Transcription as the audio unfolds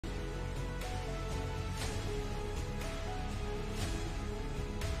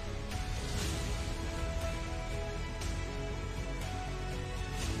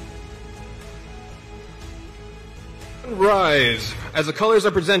Rise, as the colors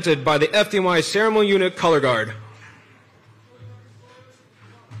are presented by the FDNY Ceremonial Unit Color Guard.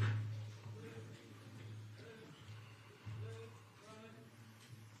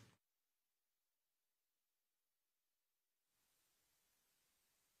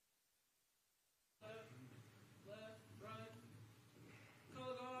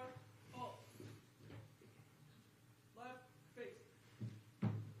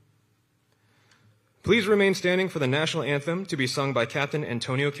 Please remain standing for the national anthem to be sung by Captain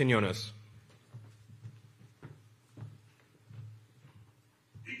Antonio Quinones.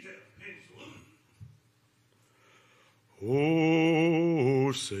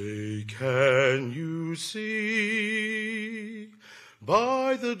 Oh, say, can you see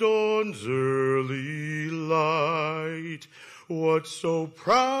by the dawn's early light what so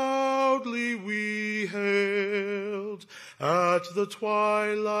proudly we hailed at the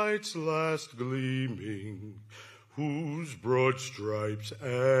twilight's last gleaming, whose broad stripes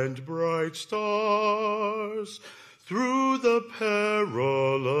and bright stars through the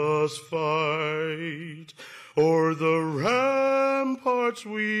perilous fight o'er the ramparts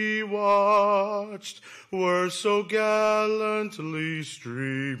we watched were so gallantly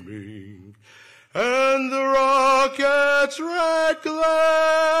streaming, and the rocket's red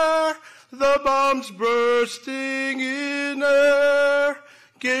glare, the bombs bursting in air,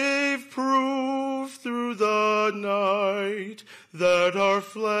 gave proof through the night that our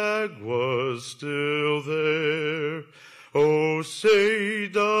flag was still there. Oh, say,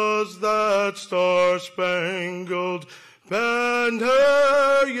 does that star-spangled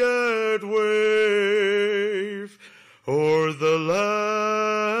banner yet wave o'er the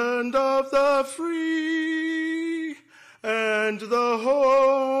land of the free and the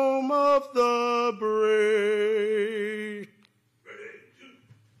home of the brave?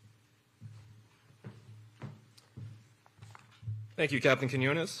 Thank you, Captain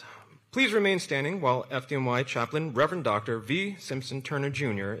Quinones. Please remain standing while FDNY Chaplain Reverend Dr. V. Simpson Turner,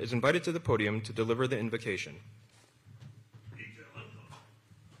 Jr. is invited to the podium to deliver the invocation.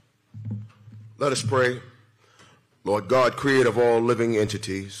 Let us pray. Lord God, creator of all living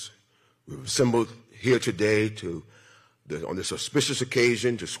entities, we've assembled here today on this auspicious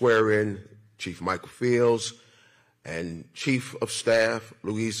occasion to swear in Chief Michael Fields and Chief of Staff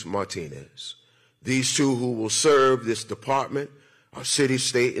Luis Martinez. These two who will serve this department, our city,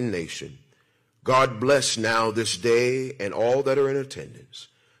 state, and nation. God bless now this day and all that are in attendance.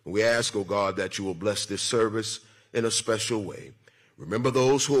 And we ask, oh God, that you will bless this service in a special way. Remember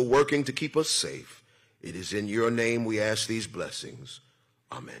those who are working to keep us safe. It is in your name we ask these blessings.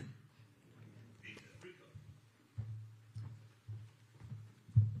 Amen.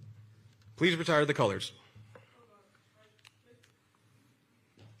 Please retire the colors.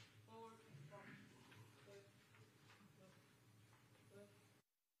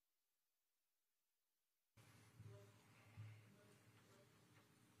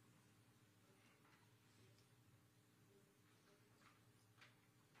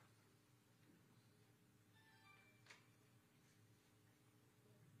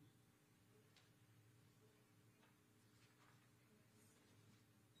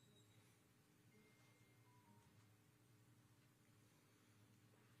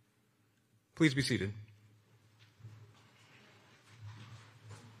 Please be seated.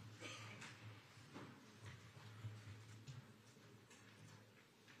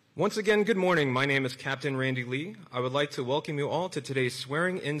 Once again, good morning. My name is Captain Randy Lee. I would like to welcome you all to today's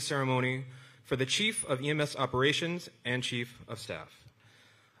swearing-in ceremony for the Chief of EMS Operations and Chief of Staff.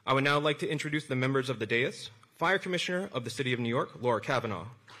 I would now like to introduce the members of the dais. Fire Commissioner of the City of New York, Laura Kavanagh.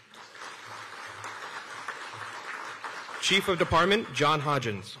 Chief of Department, John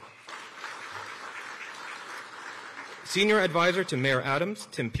Hodgins. Senior Advisor to Mayor Adams,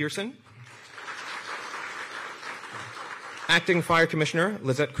 Tim Pearson. Acting Fire Commissioner,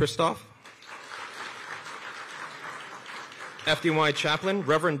 Lizette Kristoff. FDNY Chaplain,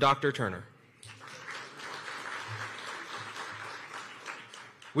 Reverend Dr. Turner.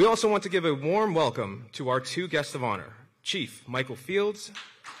 We also want to give a warm welcome to our two guests of honor, Chief Michael Fields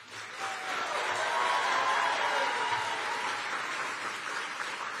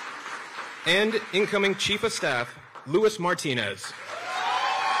and incoming Chief of Staff, Luis Martinez.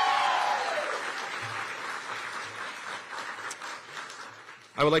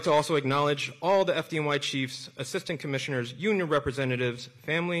 I would like to also acknowledge all the FDNY chiefs, assistant commissioners, union representatives,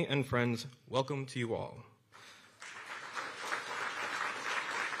 family, and friends. Welcome to you all.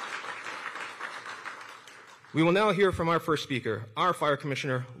 We will now hear from our first speaker, our Fire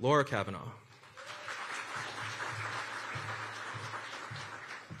Commissioner, Laura Kavanagh.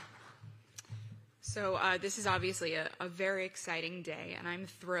 So So this is obviously a very exciting day, and I'm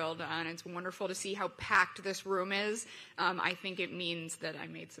thrilled, and it's wonderful to see how packed this room is. I think it means that I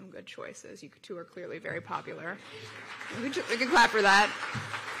made some good choices. You two are clearly very popular. We can clap for that.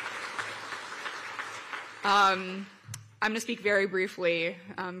 I'm going to speak very briefly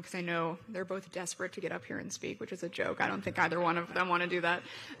because I know they're both desperate to get up here and speak, which is a joke. I don't think either one of them want to do that.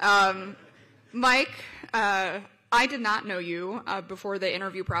 Mike, I did not know you before the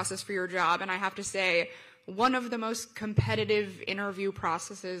interview process for your job, and I have to say, one of the most competitive interview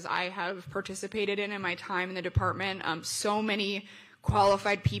processes I have participated in my time in the department. So many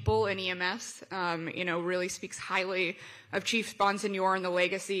qualified people in EMS, really speaks highly of Chief Bonsignor and the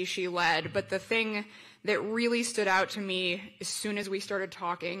legacy she led. But the thing that really stood out to me as soon as we started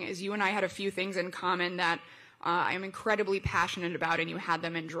talking is you and I had a few things in common that I am incredibly passionate about, and you had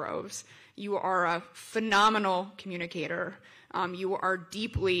them in droves. You are a phenomenal communicator. You are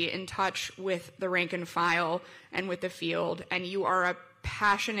deeply in touch with the rank and file and with the field, and you are a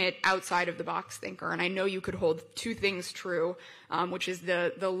passionate outside of the box thinker. And I know you could hold two things true, which is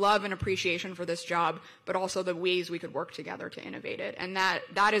the love and appreciation for this job, but also the ways we could work together to innovate it. And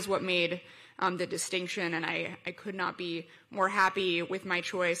that is what made the distinction, and I could not be more happy with my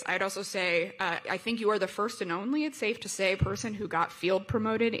choice. I'd also say I think you are the first and only, it's safe to say, person who got field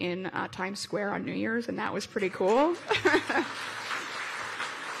promoted in Times Square on New Year's, and that was pretty cool.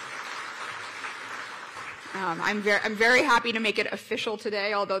 I'm very happy to make it official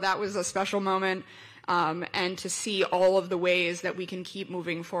today, although that was a special moment, and to see all of the ways that we can keep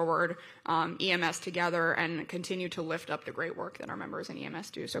moving forward EMS together and continue to lift up the great work that our members in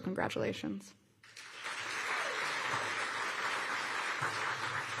EMS do. So congratulations.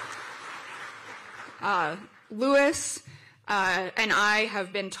 Louis and I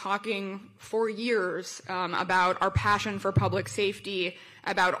have been talking for years about our passion for public safety,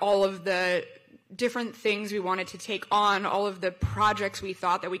 about all of the different things we wanted to take on, all of the projects we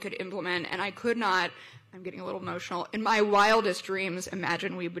thought that we could implement, and I could not, I'm getting a little emotional, in my wildest dreams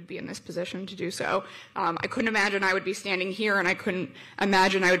imagine we would be in this position to do so. I couldn't imagine I would be standing here, and I couldn't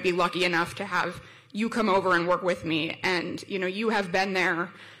imagine I would be lucky enough to have you come over and work with me. And you have been there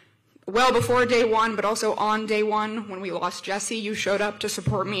well before day one, but also on day one when we lost Jesse. You showed up to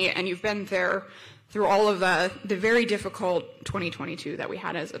support me, and you've been there through all of the very difficult 2022 that we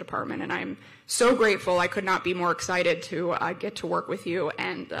had as a department. And I'm so grateful. I could not be more excited to get to work with you.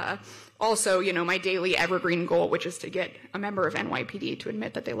 And also, my daily evergreen goal, which is to get a member of NYPD to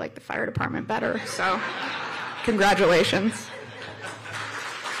admit that they like the fire department better. So congratulations.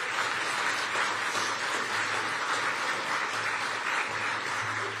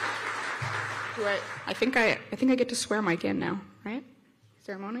 I think I get to swear Mike in now, right?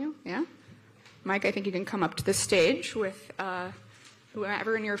 Ceremonial? Yeah? Mike, I think you can come up to the stage with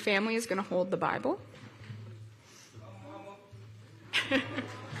whoever in your family is going to hold the Bible. Somebody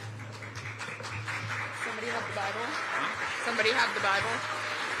have the Bible? Somebody have the Bible?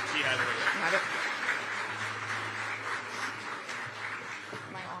 He has it. Have it.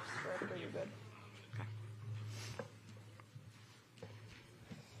 Am I off script? Are you good?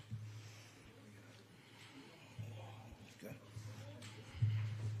 Okay.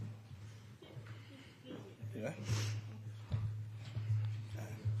 Yeah.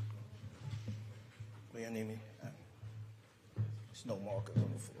 Where you need me? There's no markers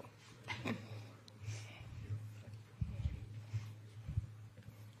on the floor.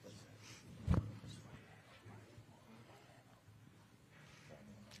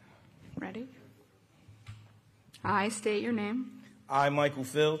 Ready? I state your name. I, Michael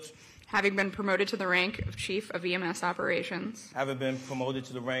Fields, Having been promoted to the rank of Chief of EMS Operations having been promoted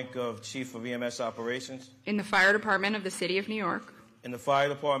to the rank of Chief of EMS Operations in the Fire Department of the City of New York, in the Fire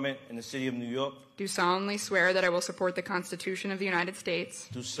Department in the City of New York, do solemnly swear that I will support the Constitution of the United States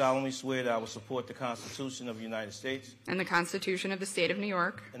do solemnly swear that I will support the Constitution of the United States and the Constitution of the State of New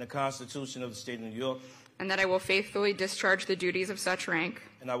York, and the Constitution of the State of New York, and that I will faithfully discharge the duties of such rank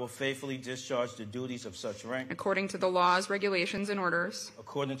and I will faithfully discharge the duties of such rank according to the laws, regulations, and orders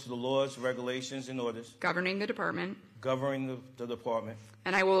according to the laws, regulations, and orders governing the department, governing the department,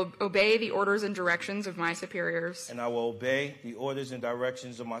 and I will obey the orders and directions of my superiors and I will obey the orders and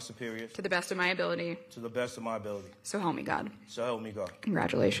directions of my superiors to the best of my ability. to the best of my ability. So help me God. So help me God.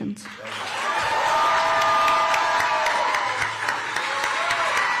 Congratulations. Thank you.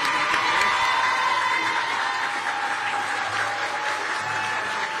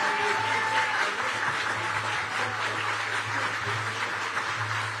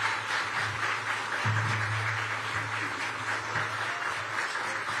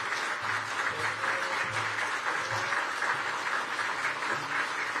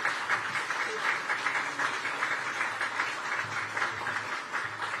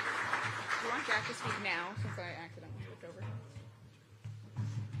 Jack to speak now, since I accidentally switched over.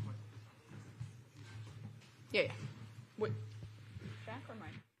 Yeah. Wait. Jack or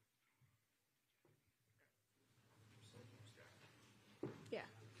mine? Yeah.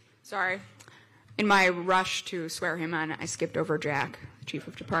 Sorry. In my rush to swear him in, I skipped over Jack, Chief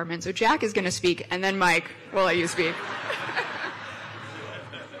of Department. So Jack is going to speak, and then Mike will let you speak.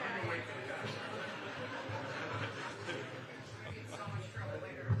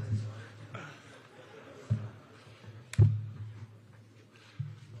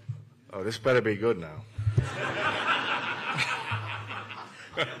 Oh, this better be good now.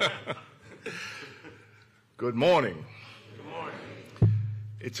 Good morning. Good morning.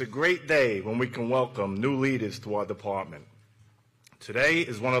 It's a great day when we can welcome new leaders to our department. Today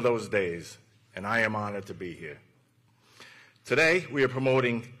is one of those days, and I am honored to be here. Today, we are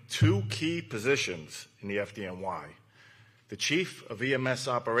promoting two key positions in the FDNY, the Chief of EMS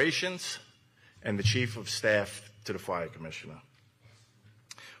Operations and the Chief of Staff to the Fire Commissioner.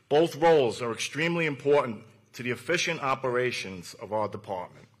 Both roles are extremely important to the efficient operations of our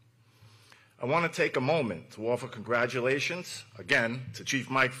department. I want to take a moment to offer congratulations, again, to Chief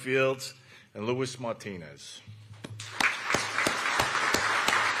Mike Fields and Luis Martinez.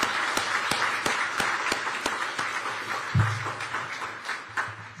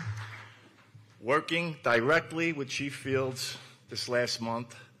 Working directly with Chief Fields this last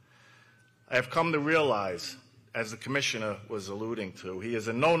month, I have come to realize, as the Commissioner was alluding to, he is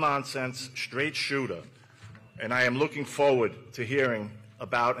a no-nonsense, straight shooter, and I am looking forward to hearing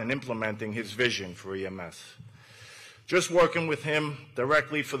about and implementing his vision for EMS. Just working with him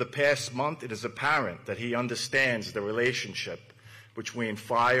directly for the past month, it is apparent that he understands the relationship between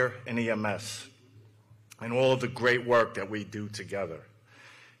fire and EMS and all of the great work that we do together.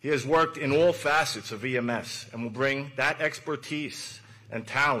 He has worked in all facets of EMS and will bring that expertise and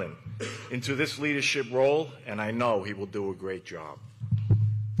talent into this leadership role, and I know he will do a great job.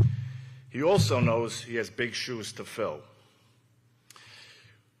 He also knows he has big shoes to fill.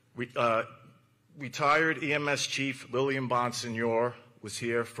 Retired EMS Chief Lillian Bonsignor was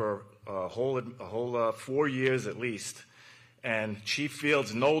here for a whole 4 years at least, and Chief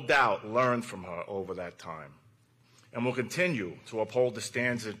Fields no doubt learned from her over that time and will continue to uphold the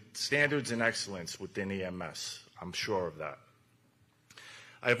standards and excellence within EMS. I'm sure of that.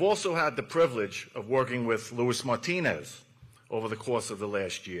 I have also had the privilege of working with Luis Martinez over the course of the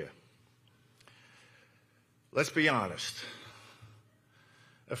last year. Let's be honest.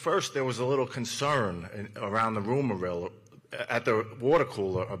 At first, there was a little concern around the rumor at the water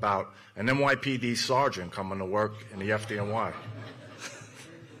cooler about an NYPD sergeant coming to work in the FDNY.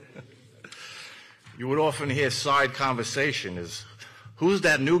 You would often hear side conversation is, who's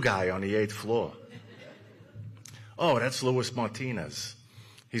that new guy on the 8th floor? Oh, that's Luis Martinez.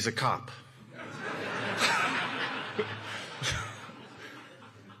 He's a cop.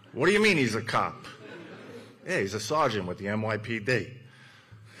 What do you mean he's a cop? Yeah, he's a sergeant with the NYPD.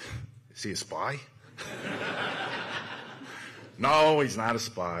 Is he a spy? No, he's not a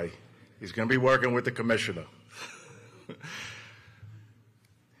spy. He's going to be working with the commissioner.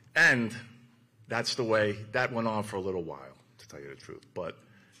 And that's the way that went on for a little while, to tell you the truth. But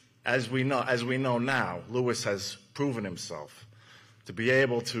as we know now, Luis has proven himself to be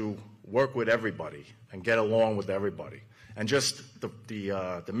able to work with everybody and get along with everybody. And just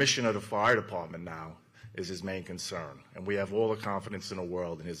the mission of the fire department now is his main concern. And we have all the confidence in the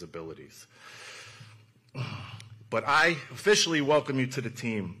world in his abilities. But I officially welcome you to the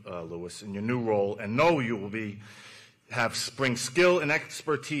team, Luis, in your new role, and know you will bring skill and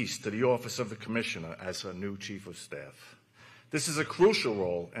expertise to the office of the Commissioner as a new Chief of Staff. This is a crucial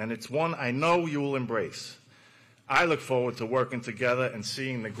role, and it's one I know you will embrace. I look forward to working together and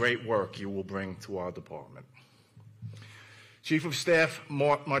seeing the great work you will bring to our department. Chief of Staff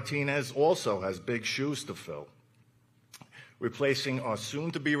Martinez also has big shoes to fill, replacing our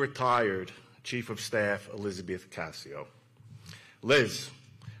soon-to-be retired Chief of Staff Elizabeth Cassio. Liz,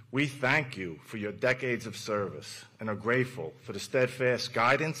 we thank you for your decades of service and are grateful for the steadfast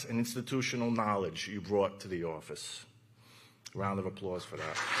guidance and institutional knowledge you brought to the office. A round of applause for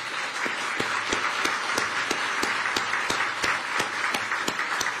that.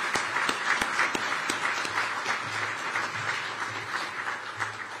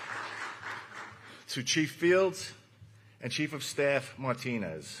 To Chief Fields and Chief of Staff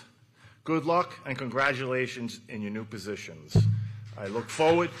Martinez, good luck and congratulations in your new positions. I look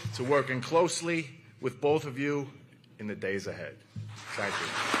forward to working closely with both of you in the days ahead. Thank you.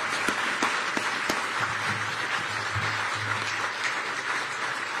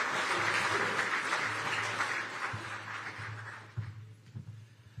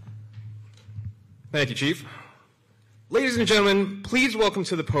 Thank you, Chief. Ladies and gentlemen, please welcome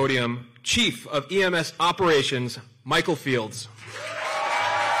to the podium Chief of EMS Operations, Michael Fields.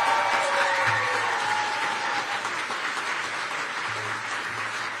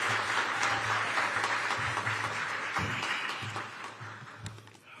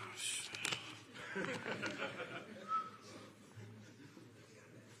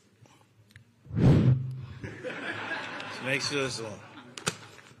 Make sure it's on.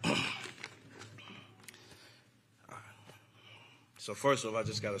 So first off, I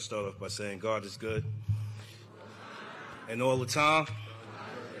just got to start off by saying God is good. And all the time.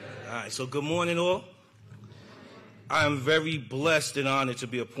 All right, so good morning all. I am very blessed and honored to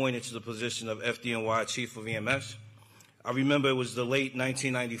be appointed to the position of FDNY Chief of EMS. I remember it was the late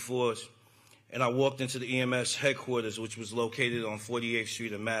 1994s, and I walked into the EMS headquarters, which was located on 48th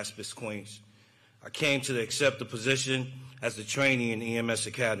Street in Maspeth, Queens. I came to accept the position as the trainee in the EMS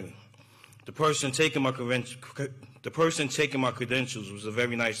Academy. The person taking my credentials was a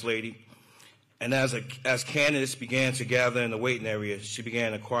very nice lady, and as candidates began to gather in the waiting area, she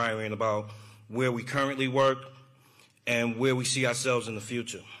began inquiring about where we currently work and where we see ourselves in the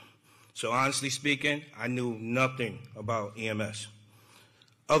future. So honestly speaking, I knew nothing about EMS.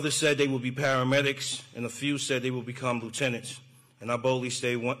 Others said they would be paramedics, and a few said they would become lieutenants. And I boldly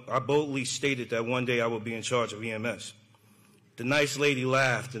stated that one day I would be in charge of EMS. The nice lady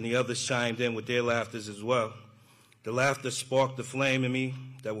laughed, and the others chimed in with their laughters as well. The laughter sparked the flame in me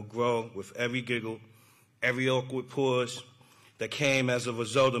that would grow with every giggle, every awkward pause that came as a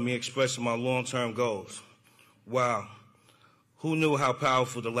result of me expressing my long-term goals. Wow, who knew how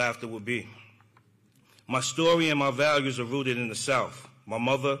powerful the laughter would be? My story and my values are rooted in the South. My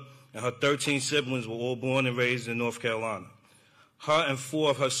mother and her 13 siblings were all born and raised in North Carolina. Her and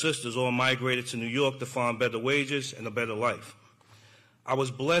 4 of her sisters all migrated to New York to find better wages and a better life. I was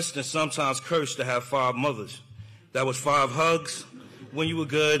blessed and sometimes cursed to have 5 mothers. That was 5 hugs when you were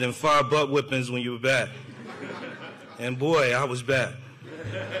good and 5 butt whippings when you were bad. And boy, I was bad.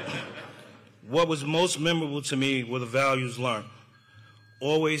 What was most memorable to me were the values learned.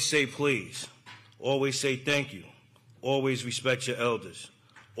 Always say please. Always say thank you. Always respect your elders.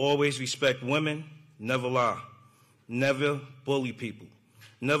 Always respect women. Never lie. Never bully people.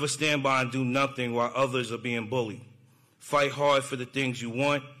 Never stand by and do nothing while others are being bullied. Fight hard for the things you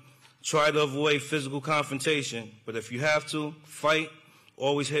want. Try to avoid physical confrontation, but if you have to, fight.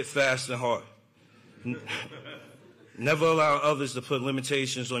 Always hit fast and hard. Never allow others to put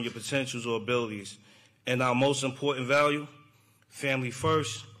limitations on your potentials or abilities. And our most important value, family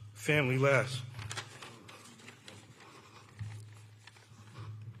first, family last.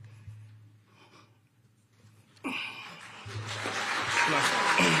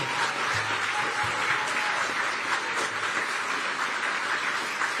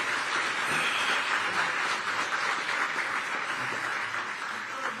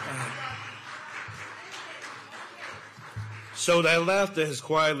 So that laughter has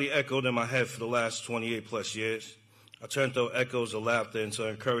quietly echoed in my head for the last 28 plus years. I turned those echoes of laughter into an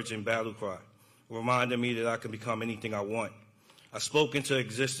encouraging battle cry, reminding me that I can become anything I want. I spoke into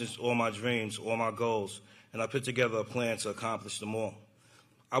existence all my dreams, all my goals, and I put together a plan to accomplish them all.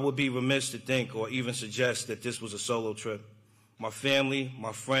 I would be remiss to think or even suggest that this was a solo trip. My family,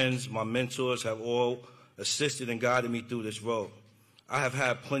 my friends, my mentors have all assisted and guided me through this road. I have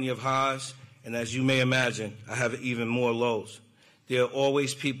had plenty of highs, and as you may imagine, I have even more lows. There are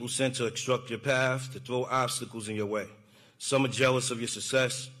always people sent to obstruct your path, to throw obstacles in your way. Some are jealous of your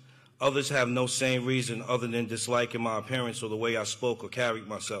success. Others have no sane reason other than disliking my appearance or the way I spoke or carried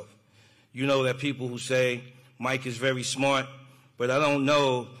myself. You know that people who say, Mike is very smart, but I don't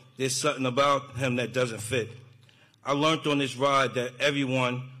know, there's something about him that doesn't fit. I learned on this ride that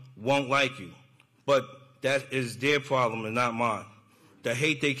everyone won't like you, but that is their problem and not mine. The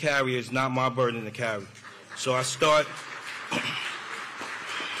hate they carry is not my burden to carry. So I stopped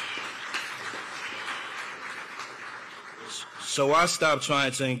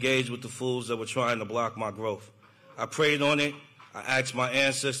trying to engage with the fools that were trying to block my growth. I prayed on it. I asked my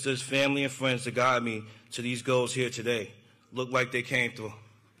ancestors, family, and friends to guide me to these goals here today. Look like they came through.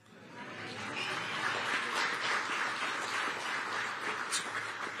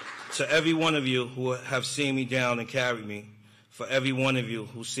 To every one of you who have seen me down and carried me, for every one of you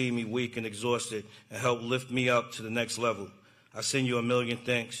who see me weak and exhausted and help lift me up to the next level, I send you a million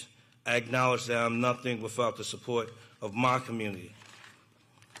thanks. I acknowledge that I'm nothing without the support of my community.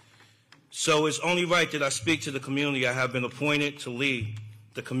 So it's only right that I speak to the community I have been appointed to lead,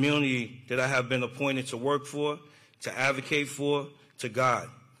 the community that I have been appointed to work for, to advocate for, to guide.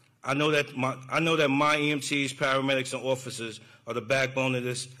 I know that my EMTs, paramedics, and officers are the backbone of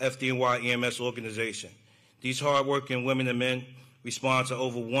this FDNY EMS organization. These hardworking women and men respond to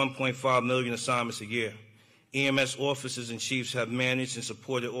over 1.5 million assignments a year. EMS officers and chiefs have managed and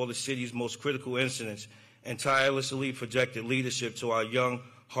supported all the city's most critical incidents and tirelessly projected leadership to our young,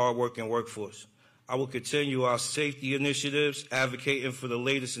 hardworking workforce. I will continue our safety initiatives, advocating for the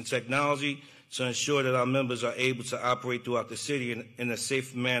latest in technology to ensure that our members are able to operate throughout the city in as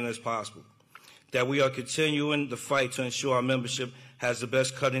safe a manner as possible. That we are continuing the fight to ensure our membership has the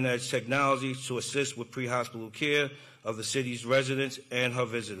best cutting-edge technology to assist with pre-hospital care of the city's residents and her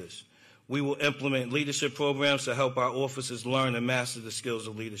visitors. We will implement leadership programs to help our officers learn and master the skills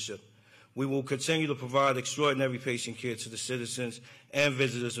of leadership. We will continue to provide extraordinary patient care to the citizens and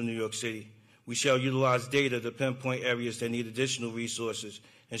visitors of New York City. We shall utilize data to pinpoint areas that need additional resources,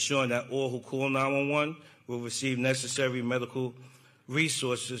 ensuring that all who call 911 will receive necessary medical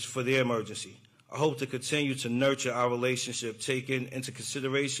resources for their emergency. I hope to continue to nurture our relationship, taking into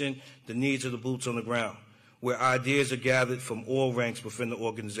consideration the needs of the boots on the ground, where ideas are gathered from all ranks within the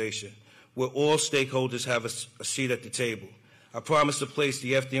organization, where all stakeholders have a seat at the table. I promise to place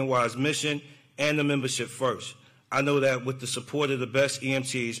the FDNY's mission and the membership first. I know that with the support of the best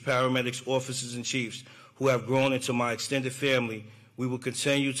EMTs, paramedics, officers, and chiefs who have grown into my extended family, we will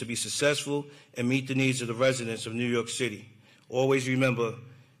continue to be successful and meet the needs of the residents of New York City. Always remember,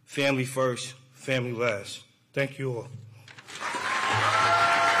 family first, family last. Thank you all.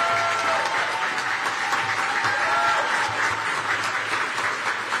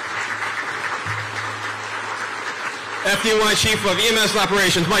 FDNY Chief of EMS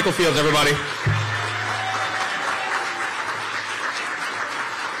Operations, Michael Fields, everybody.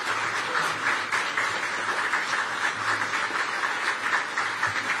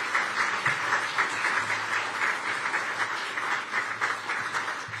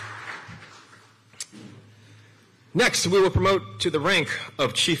 Next, we will promote to the rank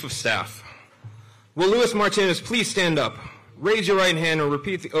of Chief of Staff. Will Louis Martinez please stand up, raise your right hand, and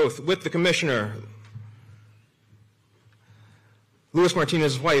repeat the oath with the Commissioner. Louis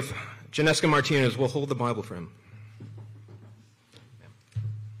Martinez's wife, Janeska Martinez, will hold the Bible for him.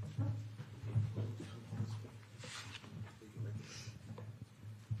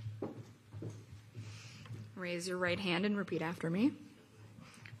 Raise your right hand and repeat after me.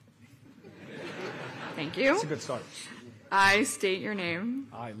 Thank you. That's a good start. I state your name.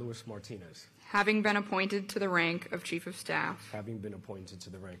 I, Louis Martinez, Having been appointed to the rank of Chief of Staff having been appointed to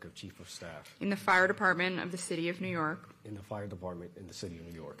the rank of Chief of Staff in the Fire Department of the City of New York, in the Fire Department in the City of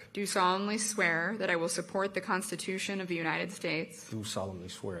New York, do solemnly swear that I will support the Constitution of the United States do solemnly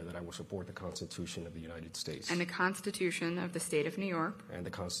swear that I will support the Constitution of the United States and the Constitution of the State of New York, and the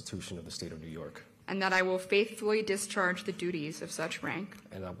Constitution of the State of New York, and that I will faithfully discharge the duties of such rank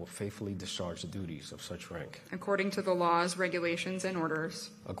and I will faithfully discharge the duties of such rank according to the laws, regulations, and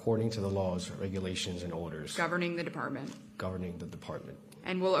orders according to the laws, regulations, and orders governing the department,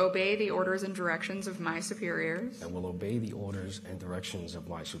 and will obey the orders and directions of my superiors will obey the orders and directions of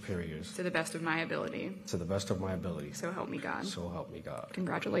my superiors to the best of my ability. to the best of my ability. So help me God. So help me God.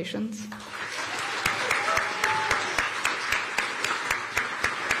 Congratulations.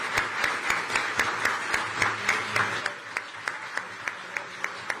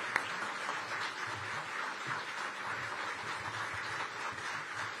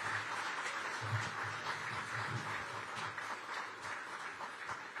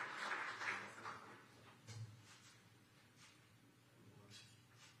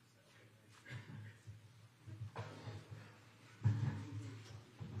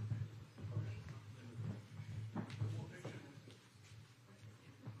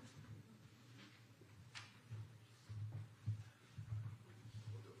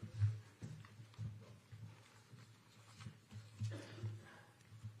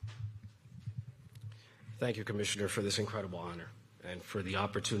 Thank you, Commissioner, for this incredible honor and for the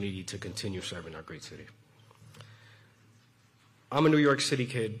opportunity to continue serving our great city. I'm a New York City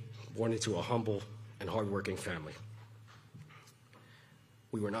kid born into a humble and hardworking family.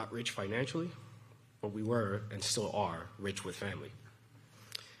 We were not rich financially, but we were and still are rich with family.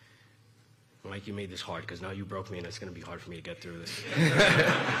 Mike, you made this hard because now you broke me and it's going to be hard for me to get through this.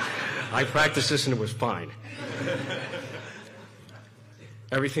 I practiced this and it was fine.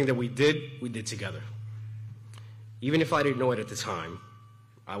 Everything that we did together. Even if I didn't know it at the time,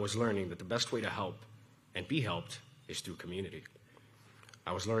 I was learning that the best way to help and be helped is through community.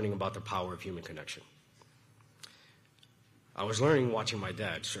 I was learning about the power of human connection. I was learning watching my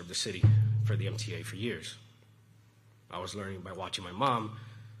dad serve the city for the MTA for years. I was learning by watching my mom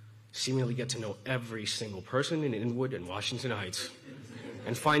seemingly get to know every single person in Inwood and Washington Heights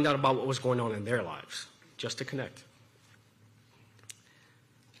and find out about what was going on in their lives, just to connect.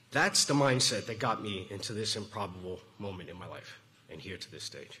 That's the mindset that got me into this improbable moment in my life and here to this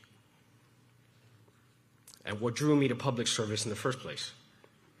stage. And what drew me to public service in the first place.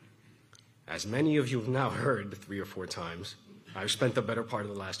 As many of you have now heard 3 or 4 times, I've spent the better part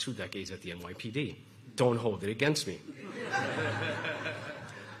of the last 2 decades at the NYPD. Don't hold it against me.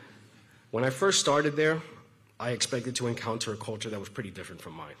 When I first started there, I expected to encounter a culture that was pretty different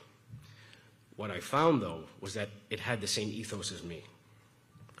from mine. What I found, though, was that it had the same ethos as me.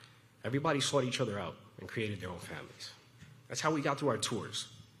 Everybody sought each other out and created their own families. That's how we got through our tours.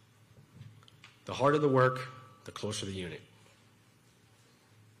 The harder the work, the closer the unit.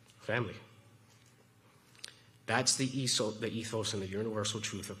 Family. That's the ethos and the universal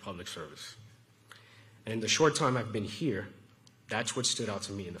truth of public service. And in the short time I've been here, that's what stood out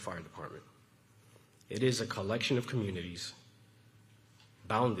to me in the fire department. It is a collection of communities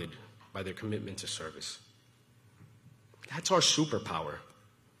bounded by their commitment to service. That's our superpower.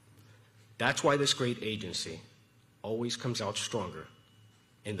 That's why this great agency always comes out stronger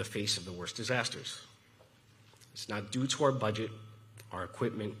in the face of the worst disasters. It's not due to our budget, our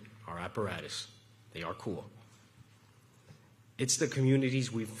equipment, our apparatus. They are cool. It's the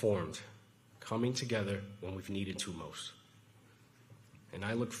communities we've formed coming together when we've needed to most. And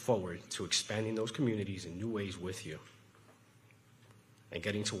I look forward to expanding those communities in new ways with you and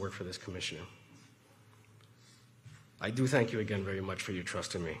getting to work for this commissioner. I do thank you again very much for your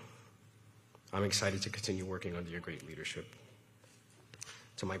trust in me. I'm excited to continue working under your great leadership.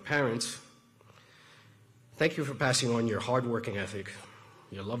 To my parents, thank you for passing on your hard-working ethic,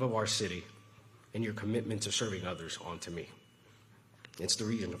 your love of our city, and your commitment to serving others onto me. It's the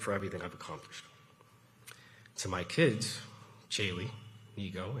reason for everything I've accomplished. To my kids, Jaylee,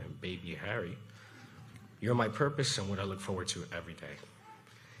 Nigo, and baby Harry, you're my purpose and what I look forward to every day.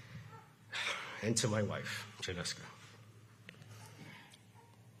 And to my wife, Janeska,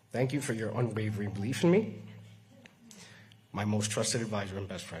 thank you for your unwavering belief in me, my most trusted advisor and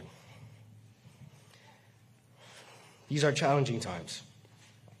best friend. These are challenging times.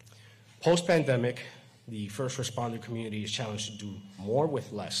 Post-pandemic, the first responder community is challenged to do more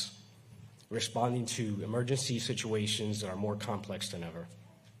with less, responding to emergency situations that are more complex than ever.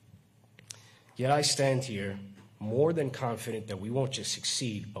 Yet I stand here more than confident that we won't just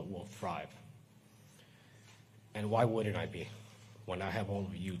succeed, but we'll thrive. And why wouldn't I be when I have all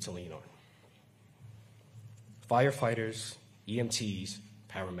of you to lean on? Firefighters, EMTs,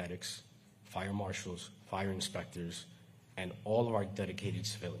 paramedics, fire marshals, fire inspectors, and all of our dedicated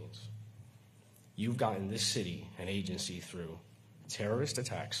civilians. You've gotten this city and agency through terrorist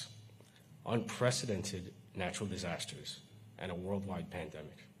attacks, unprecedented natural disasters, and a worldwide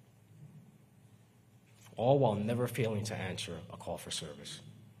pandemic, all while never failing to answer a call for service.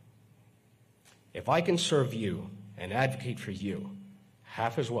 If I can serve you and advocate for you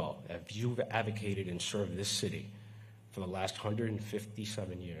half as well as you've advocated and served this city for the last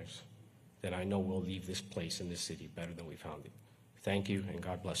 157 years, then I know we'll leave this place and this city better than we found it. Thank you, and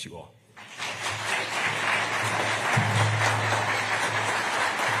God bless you all.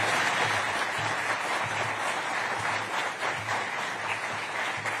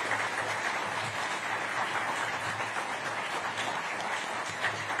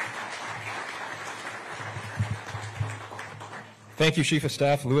 Thank you, Chief of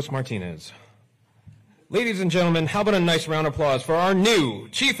Staff Luis Martinez. Ladies and gentlemen, how about a nice round of applause for our new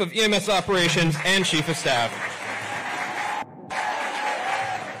Chief of EMS Operations and Chief of Staff.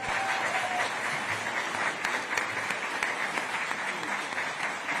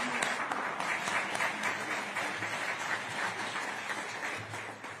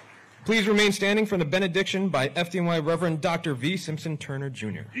 Please remain standing for the benediction by FDNY Reverend Dr. V. Simpson Turner,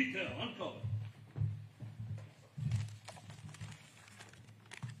 Jr. Detail, uncover.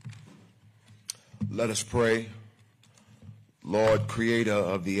 Let us pray. Lord, creator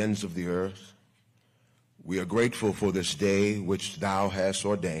of the ends of the earth, we are grateful for this day which thou hast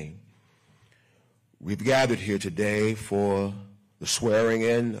ordained. We've gathered here today for the swearing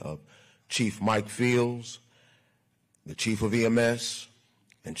in of Chief Mike Fields, the Chief of EMS,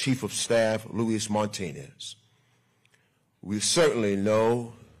 and Chief of Staff Luis Martinez. We certainly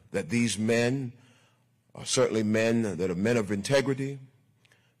know that these men are certainly men that are men of integrity,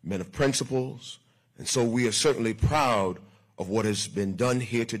 men of principles, and so we are certainly proud of what has been done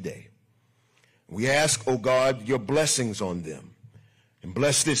here today. We ask, oh God, your blessings on them, and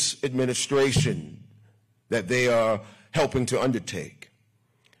bless this administration that they are helping to undertake.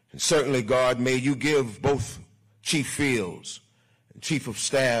 And certainly, God, may you give both Chief Fields and Chief of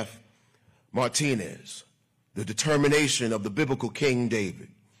Staff Martinez the determination of the biblical King David.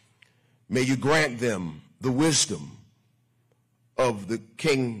 May you grant them the wisdom of the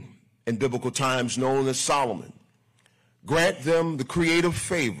king in biblical times known as Solomon. Grant them the creative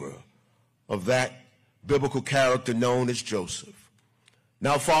favor of that biblical character known as Joseph.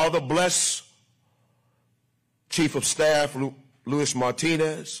 Now, Father, bless Chief of Staff Luis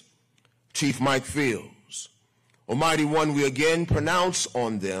Martinez, Chief Mike Fields. Almighty One, we again pronounce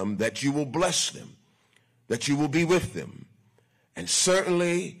on them that you will bless them, that you will be with them, and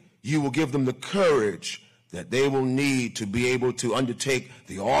certainly you will give them the courage that they will need to be able to undertake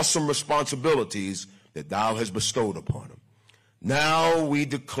the awesome responsibilities that thou hast bestowed upon them. Now we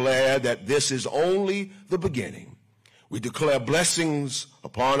declare that this is only the beginning. We declare blessings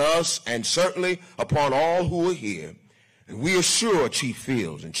upon us and certainly upon all who are here. And we assure Chief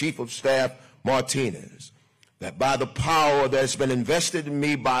Fields and Chief of Staff Martinez that by the power that has been invested in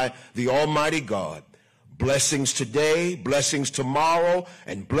me by the Almighty God, blessings today, blessings tomorrow,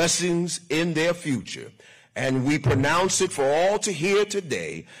 and blessings in their future. And we pronounce it for all to hear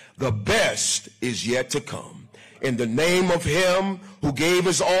today, the best is yet to come. In the name of him who gave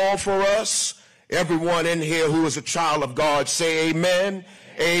his all for us, everyone in here who is a child of God say amen,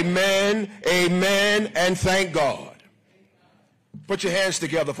 amen, amen, and thank God. Put your hands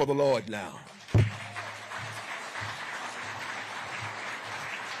together for the Lord now.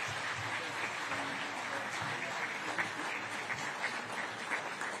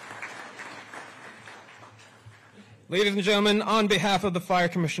 Ladies and gentlemen, on behalf of the Fire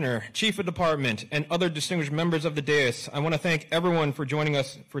Commissioner, Chief of Department, and other distinguished members of the dais, I want to thank everyone for joining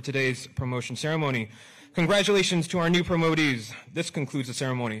us for today's promotion ceremony. Congratulations to our new promotees. This concludes the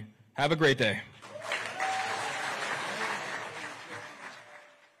ceremony. Have a great day.